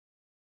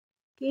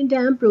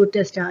Kingdom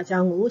Protista အကြော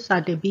င်းကိုစ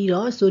တင်ပြီး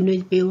တော့ဆွေး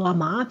နွေးပေးသွား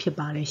မှာဖြစ်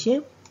ပါတယ်ရှင်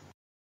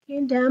။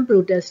 Kingdom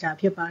Protista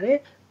ဖြစ်ပါတယ်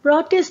။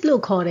 Protists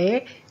လို့ခေါ်တဲ့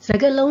စ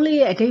ကားလုံးလေး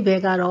ရဲ့အဓိပ္ပာ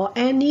ယ်ကတော့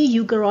any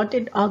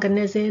eukaryotic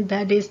organism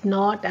that is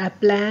not a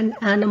plant,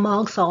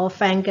 animals or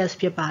fungus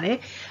ဖြစ်ပါတယ်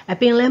။အ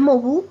ပင်လည်းမဟု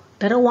တ်ဘူး၊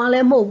သတ္တဝါလ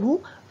ည်းမဟုတ်ဘူး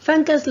။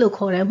 fungus လို့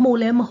ခေါ်တဲ့မှု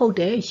လည်းမဟုတ်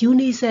တဲ့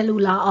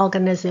unicellular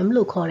organism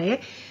လို့ခေါ်တဲ့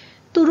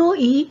သူတို့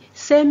ဤ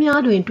ဆဲ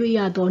များတွင်တွေ့ရ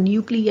သော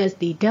nucleus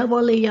သည်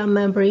double layer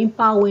membrane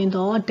ပါဝင်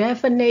သော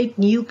definite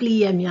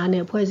nucleus များနှ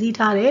င့်ဖွဲ့စည်း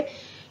ထားတဲ့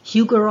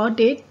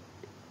eukaryotic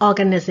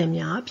organism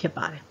များဖြစ်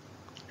ပါတယ်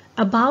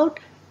။ About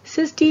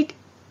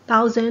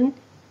 60,000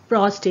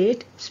 Protist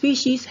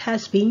species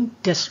has been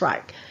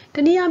described. တ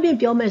နည်းအားဖြင့်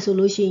ပြောမယ်ဆို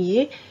လို့ရှိရ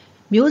င်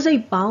မျိုးစိ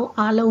တ်ပေါင်း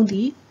အားလုံးသ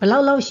ည်ဘယ်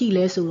လောက်ရှိ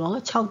လဲဆိုတော့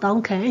 6,000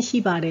 ခန့်ရှိ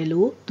ပါတယ်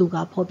လို့သူက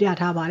ဖော်ပြ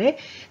ထားပါတယ်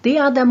။ They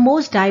are the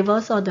most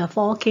diverse of the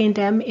four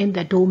kingdoms in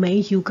the domain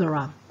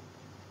Eukarya.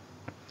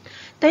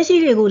 သက်ရှိ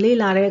တွေကိုလေ့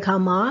လာတဲ့အခါ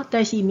မှာသ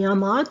က်ရှိများ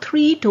မှာ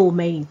 3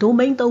 domain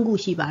 3ခု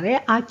ရှိပါတယ်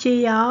။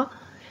 Archaea,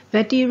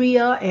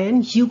 Bacteria and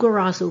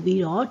Eukarya ဆိုပြီး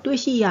တော့တွေ့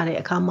ရှိရတဲ့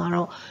အခါမှာ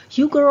တော့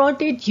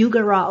Eukaryotic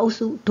Eukarya အုပ်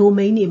စု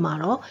domain တွေမှာ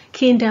တော့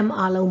kingdom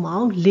အားလုံးပေါ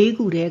င်း 4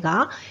 ခုတည်းက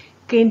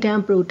Kingdom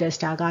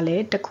Protista ကလ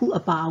ည်းတစ်ခု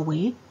အပါအဝ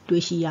င်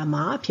တွေ့ရှိရ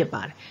မှာဖြစ်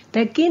ပါတယ်။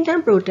 The Kingdom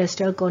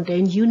Protista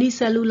contain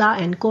unicellular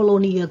and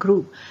colonial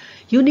group.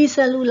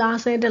 Unicellular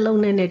ဆဲတစ်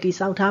လုံးနဲ့တည်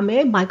ဆောက်ထားမ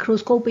ယ်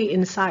microscopic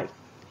inside.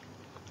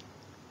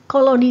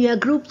 Colonial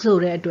group ဆို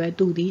တဲ့အတွက်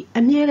သူသည်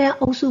အမြဲတမ်း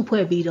အုပ်စု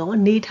ဖွဲ့ပြီးတော့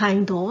နေထို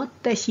င်သော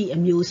သက်ရှိအ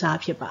မျိုးအစား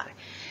ဖြစ်ပါတယ်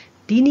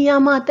။ဒီနေရာ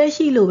မှာသက်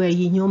ရှိလိုပဲ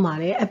ရည်ညွှန်းပါ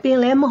တယ်။အပင်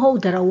လည်းမဟုတ်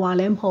သတ္တဝါ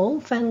လည်းမဟုတ်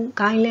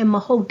fungi လည်းမ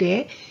ဟုတ်တဲ့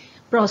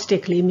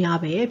Protists ကလေးများ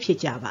ပဲဖြစ်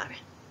ကြပါတ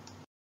ယ်။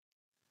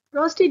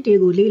 Protists တွေ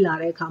ကိုလေ့လာ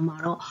တဲ့အခါမှာ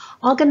တော့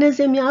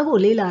organism များကို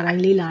လေ့လာတို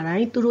င်း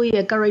သူတို့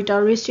ရဲ့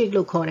characteristic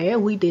လို့ခေါ်တဲ့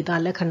ဝိသေသ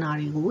လက္ခဏာ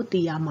တွေကိုသိ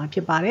ရမှာဖြ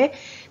စ်ပါတယ်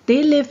။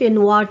 They live in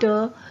water.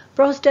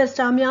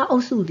 Protista များအု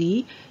ပ်စုသည်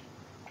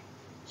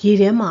ရေ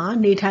ထဲမှာ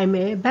နေထိုင်မ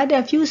ယ် but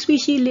a few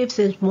species lives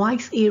in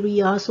moist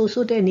area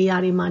ဆိုတဲ့နေရာ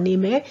တွေမှာနေ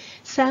မယ်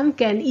Some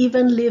can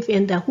even live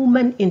in the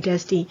human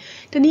intestine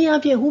တနည်း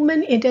အားဖြင့်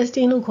human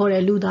intestine လို့ခေါ်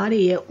တဲ့လူသား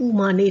တွေရဲ့ဥ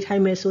မှာနေထို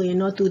င်မယ်ဆိုရင်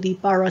တော့သူသည်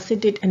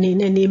parasitic အနေ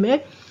နဲ့နေမယ်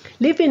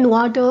Live in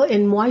water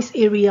in moist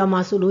area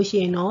မှာဆိုလို့ရှိ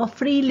ရင်တော့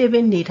free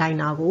living နေထိုင်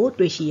တာကို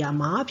တွေ့ရှိရ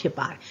မှာဖြစ်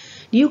ပါတယ်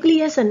။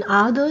 Nucleus and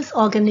other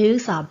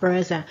organelles are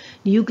present.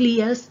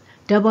 Nucleus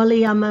double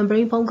layer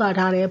membrane ဖုံးကာ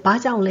ထားတယ်။ဘာ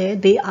ကြောင့်လဲ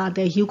They are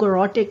the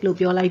eukaryotic လို့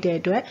ပြောလိုက်တဲ့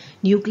အတွက်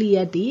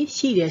nucleus သည်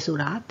ရှိတယ်ဆို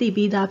တာသိ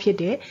ပြီးသားဖြစ်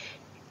တယ်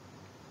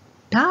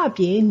။ဒါအ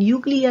ပြင်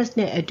nucleus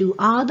နဲ့အတူ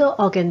other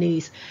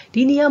organelles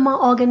ဒီနေရာမှာ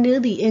organelle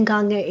သည်အင်္ဂါ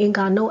ငယ်အင်္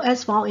ဂါနှုတ် as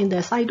found in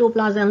the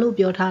cytoplasm လို့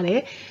ပြောထားတ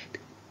ယ်။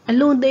အ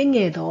လွန်သေးင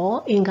ယ်သော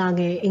အင်္ဂါ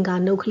ငယ်အင်္ဂါ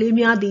နှုတ်ကလေး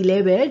များသည်လ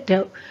ည်းပဲ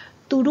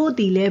သူတို့သ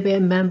ည်လည်းပဲ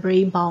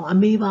membrane ပေါင်းအ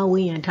မေးပေါင်းဝ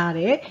န်းရံထား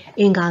တဲ့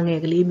အင်္ဂါငယ်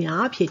ကလေး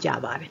များဖြစ်ကြ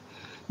ပါတယ်။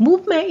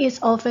 Movement is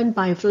often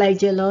by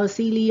flagellar,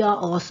 cilia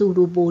or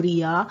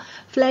pseudopodia.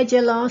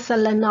 Flagellar,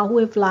 selanar,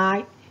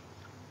 whip-like.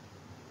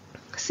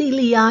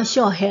 Cilia,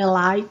 short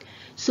hair-like.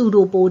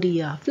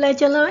 Pseudopodia.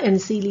 Flagellar and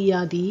cilia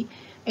သည်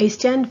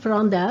extend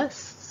from the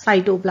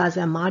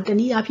cytoplasm မှာတ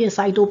နည်းအားဖြင့်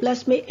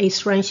cytoplasmic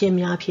expansion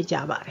များဖြစ်ကြ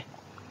ပါတယ်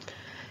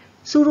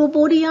။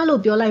 Pseudopodia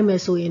လို့ပြောလိုက်မ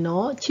ယ်ဆိုရင်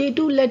တော့ခြေ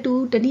တုလက်တု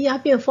တနည်း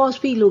အားဖြင့်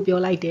phosphate လို့ပြော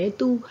လိုက်တယ်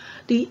သူ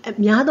ဒီအ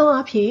များသော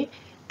အားဖြင့်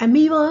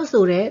amoeba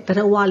ဆိုတဲ့သတ္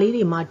တဝါလေး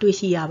တွေမှာတွေ့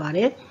ရှိရပါတ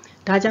ယ်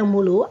။ဒါကြောင့်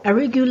မို့လို့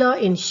irregular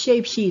in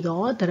shape ရှိ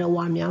သောသတ္တ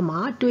ဝါများမှာ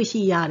တွေ့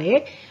ရှိရတဲ့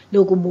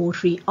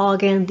locomotory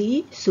organ သည်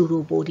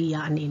pseudopodia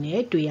အနေ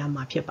နဲ့တွေ့ရ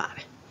မှာဖြစ်ပါတ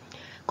ယ်။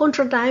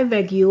 Contractile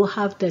vacuole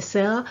have the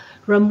cell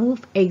remove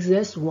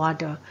excess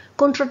water.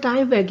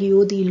 Contractile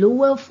vacuole သည်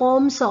lower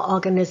forms of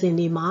organism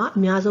တွေမှာအ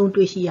များဆုံး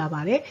တွေ့ရှိရ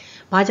ပါတယ်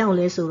။ဘာကြောင့်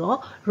လဲဆိုတော့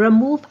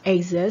remove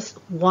excess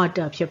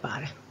water ဖြစ်ပါ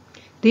တယ်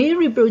။ They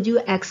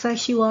reproduce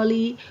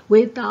asexually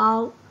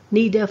without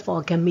needed for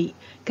gamete.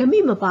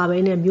 Gamete မပါဘဲ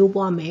နဲ့မျိုး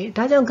ပွားမယ်။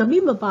ဒါကြောင့်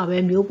gamete မပါဘဲ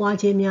မျိုးပွား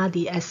ခြင်းများသ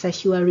ည့်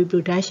asexual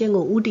reproduction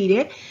ကိုဦးတည်တ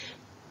ယ်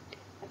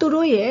။သူ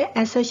တို့ရဲ့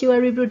asexual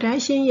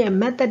reproduction ရဲ့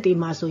method တွေ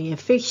မှာဆိုရင်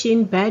fission,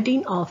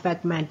 budding or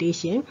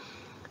fragmentation.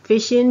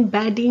 Fission,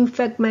 budding,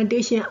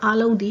 fragmentation အား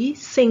လုံးသည်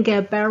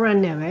single parent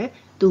နဲ့ပဲ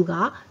သူက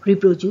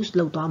reproduce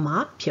လုပ်သွားမှာ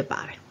ဖြစ်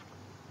ပါတယ်။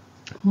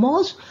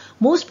 Most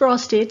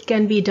Protists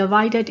can be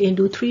divided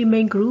into 3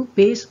 main groups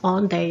based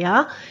on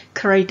their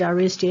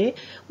characteristics.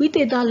 ဝိ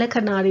သေသလက္ခ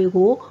ဏာတွေ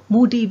ကို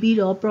မူတည်ပြီး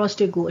တော့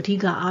Protists ကိုအဓိ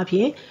ကအားဖြ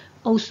င့်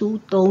အုပ်စု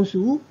3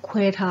စု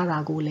ခွဲထားတာ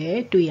ကိုလည်း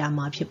တွေ့ရ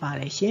မှာဖြစ်ပါ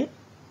တယ်ရှင်။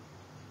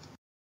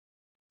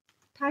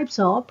 Types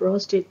of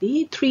Protists သည်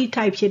 3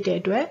 type ဖြစ်တဲ့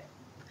အတွက်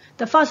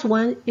The first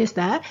one is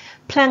the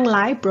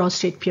plant-like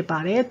Protist ဖြစ်ပါ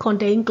တယ်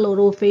contain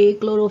chlorophyll.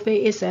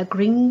 Chlorophyll is a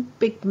green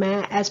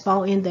pigment as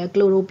found in the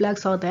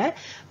chloroplast of the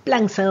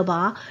plant cell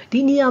ပါ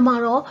ဒီနေရာမှာ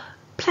တော့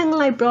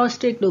plant-like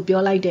Protist လို့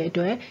ပြောလိုက်တဲ့အ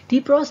တွက်ဒီ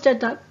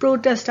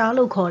Protista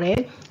လို့ခေါ်တဲ့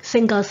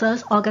single cell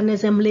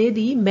organism လေးသ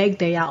ည် make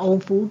their own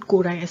food ကို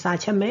ယ်တိုင်အစာ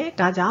ချက်မယ်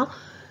ဒါကြောင့်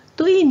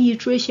သူ၏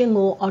 nutrition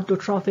ကို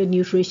autotrophic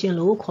nutrition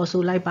လို့ခေါ်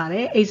ဆိုလိုက်ပါတ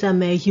ယ်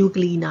example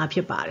euglena ဖြ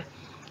စ်ပါတယ်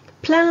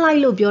Plan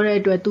like lo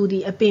biore to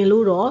the a pin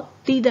luro,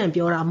 tidan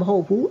biora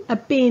mohu, a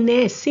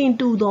pin sin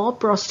to the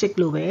prostate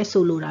lobe,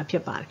 solura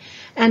pepar.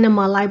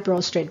 Animal like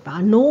prostate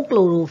bar, no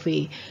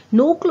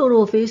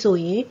chlorophyll so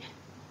ye.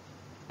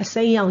 A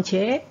say young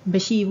chair,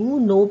 Beshivu,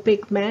 no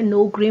pigment,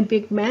 no green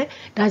pigment,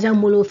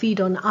 Dajamulo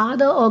feed on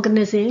other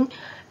organisms,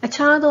 a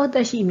child or the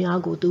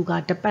shimiago to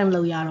got the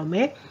panlo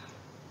yarome.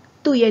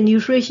 To your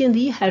nutrition,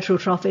 the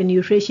heterotrophic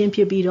nutrition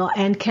pubido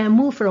and can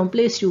move from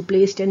place to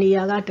place,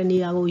 Taniaga,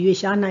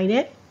 Yusha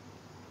Nine.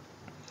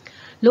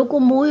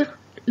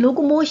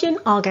 Locomotion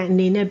organ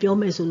nene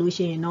biome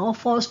solution or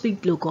force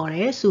big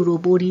glucore,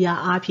 surobodia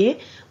apie,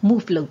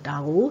 move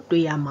lotago, to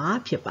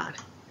yama pipar.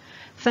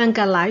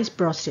 Fungalized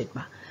prostate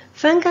bar.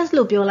 Fungus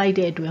loပြောလိုက်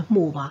တဲ့အတွက်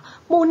မှုပါ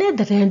မှုနဲ့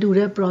တံတူ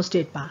တဲ့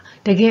prostate ပါ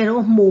တကယ်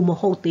တော့မှုမ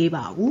ဟုတ်သေး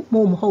ပါဘူး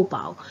မှုမဟုတ်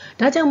ပါဘူး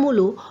ဒါကြောင့်မို့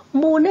လို့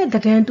မှုနဲ့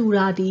တံတူ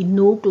တာဒီ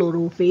no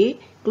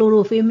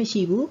chlorophyll မ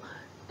ရှိဘူး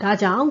ဒါ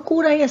ကြောင့်ကို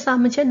ယ်တိုင်အစာ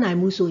မချက်နိုင်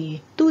ဘူးဆိုရင်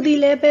သူဒီ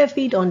လည်းပဲ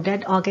feed on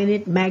that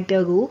organic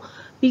matter ကို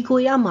ပြီးကို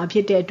ရမှာဖြ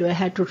စ်တဲ့အတွက်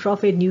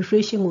heterotrophic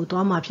nutrition ကို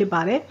သွားမှာဖြစ်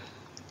ပါတယ်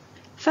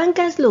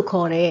Fungus လို့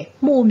ခေါ်တဲ့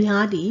မှု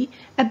များသည့်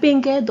အပင်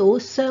ကဲ့သို့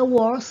cell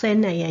wall ဆဲ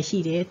နံရံရှိ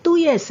တယ်သူ့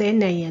ရဲ့ဆဲ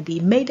နံရံသ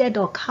ည် made out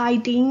of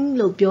chitin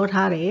လို့ပြော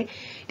ထားတယ်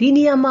ဒီ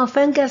နေရာမှာ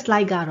fungus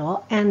like ကတော့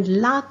and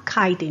lack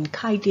chitin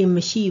မ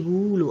ရှိ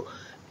ဘူးလို့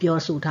ပြော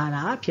ဆိုထား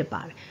တာဖြစ်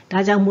ပါတယ်ဒါ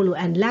ကြောင့်မို့လို့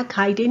and lack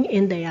chitin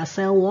in their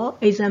cell wall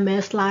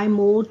example slime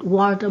mold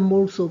water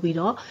mold ဆိုပြီး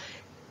တော့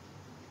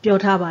ပြော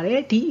ထားပါတယ်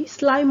ဒီ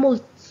slime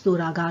mold ဆို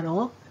တာက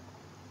တော့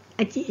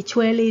အ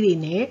ချွဲလေးတွေ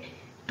နဲ့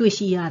တွေ့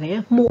ရှိရတဲ့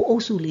မှုအု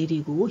ပ်စုလေးတွေ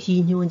ကိုရ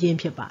ည်ညွှန်းခြင်း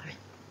ဖြစ်ပါတယ်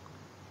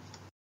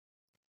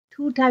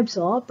Two types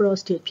of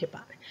prostate ဖြစ်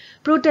ပါတယ်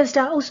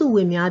Protista အုပ်စုဝ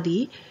င်များသ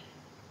ည်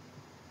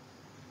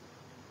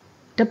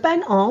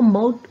depend on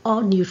mode of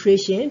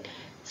nutrition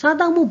စား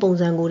သောက်မှုပုံ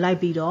စံကိုလိုက်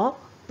ပြီးတော့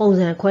ပုံ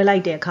စံခွဲလို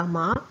က်တဲ့အခါ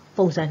မှာ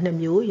ပုံစံ2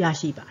မျိုးရ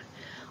ရှိပါတယ်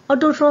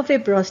Autotrophic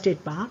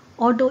prostate ပါ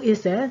Auto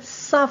is a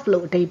serve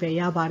လို့အဓိပ္ပာယ်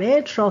ရပါတယ်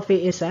Trophic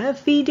is a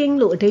feeding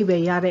လို့အဓိပ္ပာ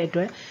ယ်ရတဲ့အ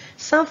တွက်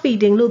serve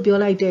feeding လို့ပြော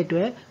လိုက်တဲ့အတွ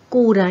က်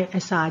ကိုယ်တိုင်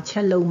အစာချ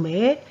က်လုံး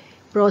မဲ့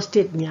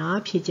prostate များ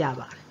ဖြစ်ကြ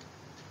ပါတယ်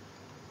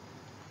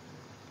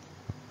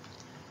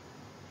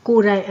ကို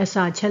ယ်တိုင်အ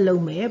စာချက်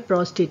လုံးမဲ့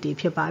prostate တွေ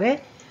ဖြစ်ပါတယ်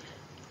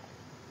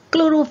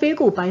chlorophyll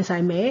ကိုပိုင်ဆို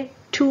င်မဲ့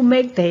to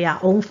make their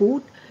own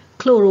food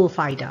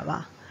chlorophyta ပါ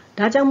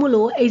ဒါကြောင့်မို့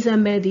လို့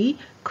example ဒီ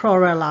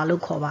chlorella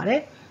လို့ခေါ်ပါတ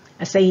ယ်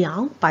အစိမ်းရော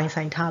င်ပိုင်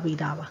ဆိုင်ထားပြီး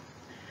သားပါ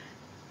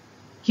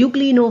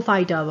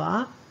euglenophita ပါ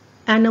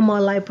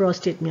animal like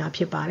prostate များ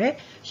ဖြစ်ပါတယ်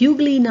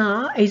euglena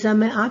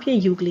example အပြင်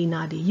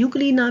euglena ဒီ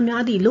euglena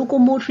များသည့်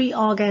locomotory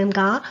organ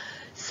က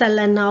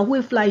salina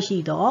with flight ရှိ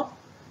သော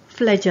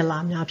flagella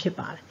များဖြစ်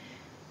ပါတယ်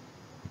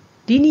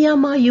ဒီနေရာ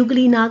မှာ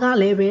euglena က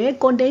လည်းပဲ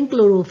contain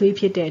chlorophyll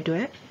ဖြစ်တဲ့အတွ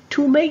က်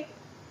to make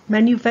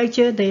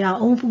manufacture their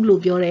own food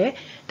လို့ပြောတယ်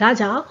ဒါ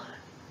ကြောင့်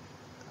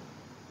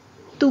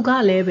သူက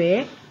လည်းပဲ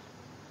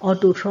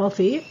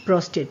autotrophic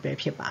prostate ပဲ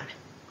ဖြစ်ပါတယ်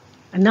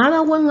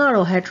Another one က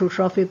တော့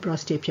heterotrophic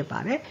prostate ဖြစ်ပါ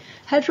တယ်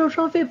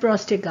heterotrophic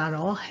prostate က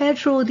တော့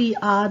hetero ဒီ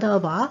other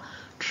ပါ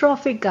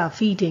trophic က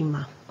feeding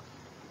မှာ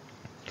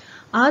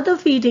other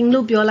feeding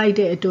လို့ပြောလိုက်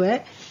တဲ့အတွက်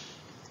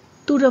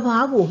သူတစ်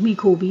ပါးကိုမိ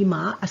ခိုပြီး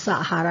မှအစာ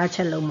အာဟာရချ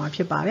က်လုံးမှာဖြ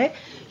စ်ပါတယ်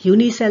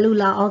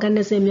unicellular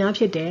organism များ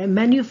ဖြစ်တဲ့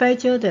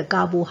manufacture the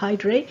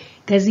carbohydrate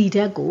ဂစီ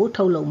ဓာတ်ကို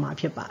ထုတ်လုပ်မှာ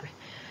ဖြစ်ပါတယ်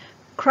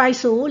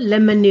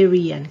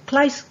chrysolaminarian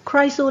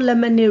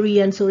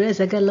ဆိုတဲ့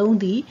စကားလုံး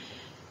ဒီ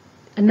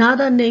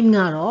Another name က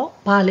တော့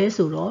ဘာလဲ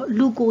ဆိုတော့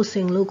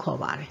leucosin လို့ခေါ်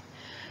ပါတယ်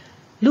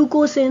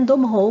leucosin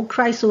သို့မဟုတ်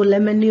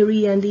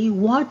chrysolaminarian ဒီ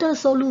water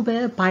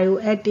soluble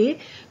bioactive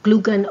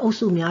glucan အုပ်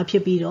စုများဖြ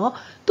စ်ပြီးတော့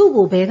သူ့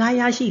ကိုဘယ်က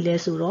ရရှိလဲ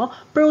ဆိုတော့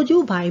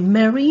produced by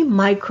marine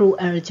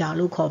microalgae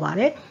လို့ခေါ်ပါ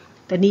တယ်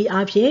တနည်း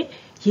အားဖြင့်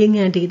ရေင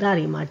န်ဒေသ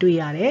တွေမှာတွေ့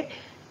ရတယ်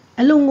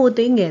အလွန်ကို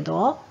သေးငယ်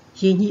သော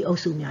ရေညှိအုပ်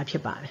စုများဖြ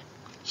စ်ပါတယ်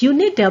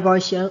Unit double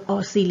shell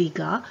or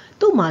silica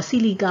သူ့မှာ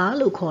silica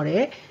လို့ခေါ်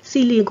တဲ့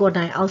silicon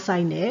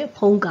dioxide နဲ့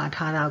ဖုံးကာ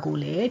ထားတာကို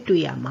လည်း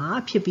တွေ့ရမှာ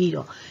ဖြစ်ပြီး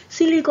တော့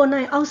silicon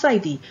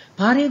dioxide ဒီ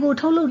ဘာတွေကို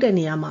ထုတ်လုပ်တဲ့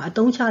နေရာမှာအ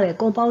သုံးချတဲ့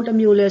compound တစ်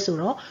မျိုးလဲဆို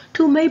တော့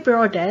to make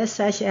products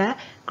such as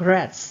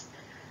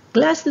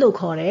glass လို့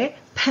ခေါ်တဲ့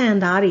ဖန်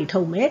သားတွေ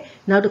ထုတ်မယ်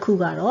နောက်တစ်ခု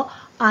ကတော့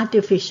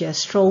artificial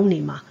stone တွေ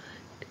မှာ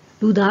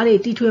လူသားတွေ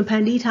တီထွင်ဖ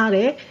န်တီးထား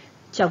တဲ့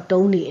ကြောက်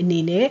တုံးတွေအနေ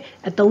နဲ့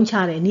အသုံးချ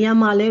တဲ့နေရာ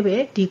မှာလည်းပဲ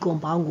ဒီ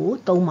compound ကို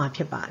သုံးမှာ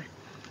ဖြစ်ပါတယ်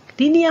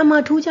ဒီနေရာမှာ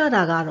ထူးခြား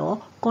တာကတော့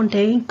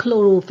contain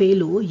chlorophyll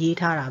လို့ရေး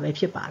ထားတာပဲ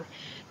ဖြစ်ပါတယ်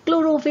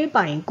chlorophyll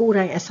ပိုင်ကိုယ်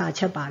တိုင်အစာ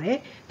ချက်ပါတယ်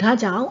ဒါ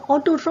ကြောင့်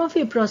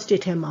autotrophic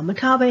prostate ထဲမှာမ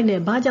ထားဘဲ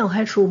နဲ့ဘာကြောင့်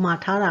hetero မှာ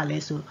ထားတာလဲ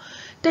ဆို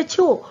တ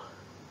ချို့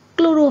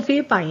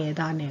chlorophyll ပိုင်ရ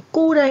တာနဲ့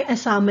ကိုယ်တိုင်အ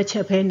စာမချ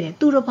က်ဘဲနဲ့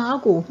သူတစ်ပါး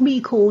ကိုမှီ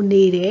ခို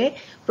နေတဲ့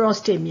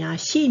prostate များ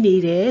ရှိနေ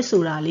တယ်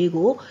ဆိုတာလေး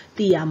ကို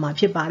သိရမှာ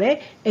ဖြစ်ပါတယ်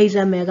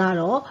example က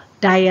တော့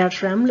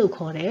diaphragm လို့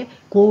ခေါ်တဲ့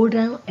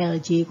golden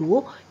algae ကို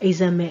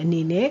example အ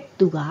နေနဲ့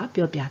သူက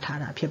ပြောပြထား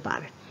တာဖြစ်ပါ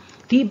တယ်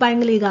ဒီအပိုင်း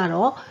ကလေးက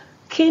တော့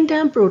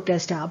kingdom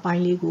protista အပို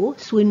င်းလေးကို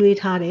ဆွေးနွေး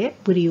ထားတဲ့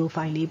video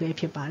file လေးပဲ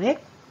ဖြစ်ပါတယ်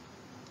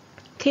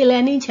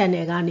K-Learning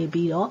Channel ကနေ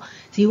ပြီးတော့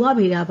ဇီဝ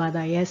ဗေဒဘာ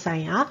သာရဲ့ဆို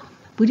င်ရာ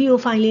video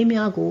file လေး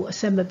များကိုအ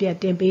ဆက်မပြတ်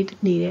တင်ပေး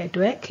နေတဲ့အ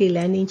တွက် K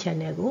Learning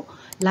Channel ကို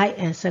like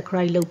and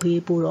subscribe လုပ်ပေး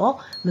ဖို့တော့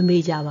မ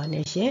မေ့ကြပါ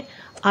နဲ့ရှင်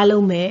အား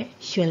လုံးပဲ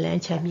ရှင်လ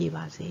န်းချမ်းမြေ့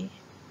ပါစေ